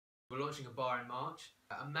we're launching a bar in March,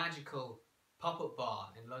 a magical pop-up bar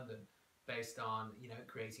in London based on, you know,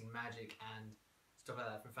 creating magic and stuff like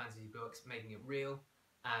that from fantasy books, making it real.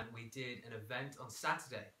 And we did an event on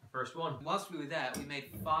Saturday. First one. Whilst we were there, we made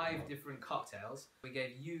 5 different cocktails. We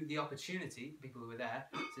gave you the opportunity, people who were there,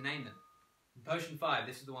 to name them. Potion 5,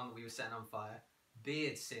 this is the one that we were setting on fire.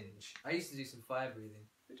 Beard Singe. I used to do some fire breathing.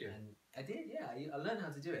 Did you? And I did, yeah. I learned how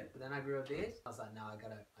to do it, but then I grew a beard. I was like, no, I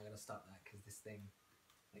gotta stop that because this thing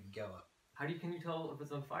can go up. How can you tell if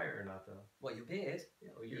it's on fire or not, though? What, your beard? Yeah,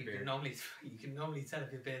 well, your you beard. You can normally tell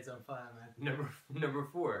if your beard's on fire, man. Number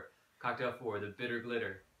 4, cocktail 4, the bitter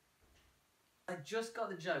glitter. I just got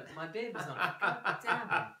the joke. My beard was on fire. God damn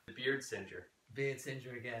it. The beard singer. Beard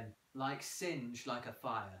Singer again. Like singe, like a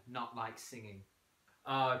fire, not like singing.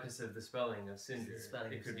 Ah, because of the spelling of Cinder.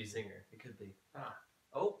 It could be singer. It could be. Ah.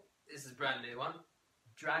 Oh, this is a brand new one.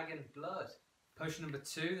 Dragon Blood. Potion number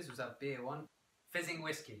 2, this was our beer one. Fizzing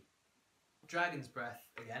Whiskey. Dragon's Breath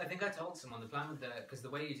again. I think I told someone the plan with because the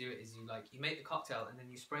way you do it is you make the cocktail and then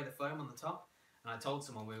you spray the foam on the top. And I told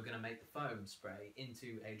someone we were going to make the foam spray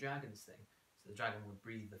into a dragon's thing. So the dragon would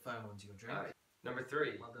breathe the foam onto your drink. Right. Number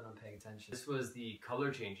 3. Well done on paying attention. This was the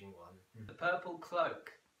color changing one. The Purple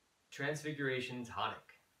Cloak. Transfiguration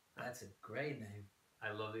Tonic. That's a great name. I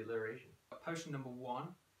love the alliteration. Potion number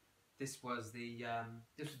 1. This was the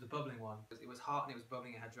bubbling one. It was hot and it was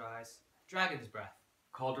bubbling. It had dry ice. Dragon's Breath.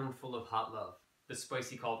 Cauldron full of hot love. The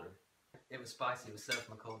spicy cauldron. It was spicy. It was served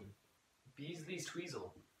from a cauldron. Beasley's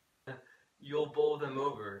Tweezle. You'll bowl them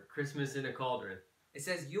over. Christmas in a cauldron. It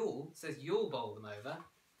says you'll. It says you'll bowl them over.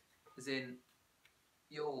 As in,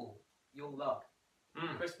 you'll love.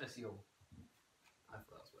 Christmas you'll. I thought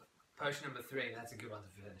that was worth it. Potion number 3. That's a good one to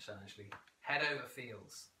finish on, actually. Head Over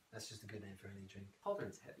Fields. That's just a good name for any drink.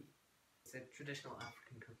 Cauldron's heavy. It's a traditional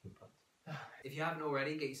African cooking pot. If you haven't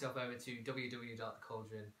already, get yourself over to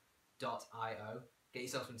www.cauldron.io. Get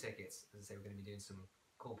yourself some tickets. As I say, we're going to be doing some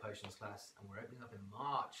cool potions class, and we're opening up in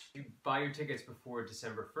March. If you buy your tickets before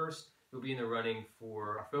December 1st, you'll be in the running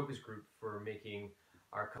for our focus group for making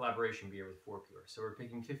our collaboration beer with 4 Pure. So we're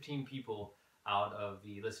picking 15 people out of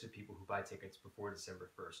the list of people who buy tickets before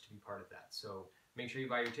December 1st to be part of that. So make sure you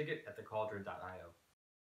buy your ticket at thecauldron.io.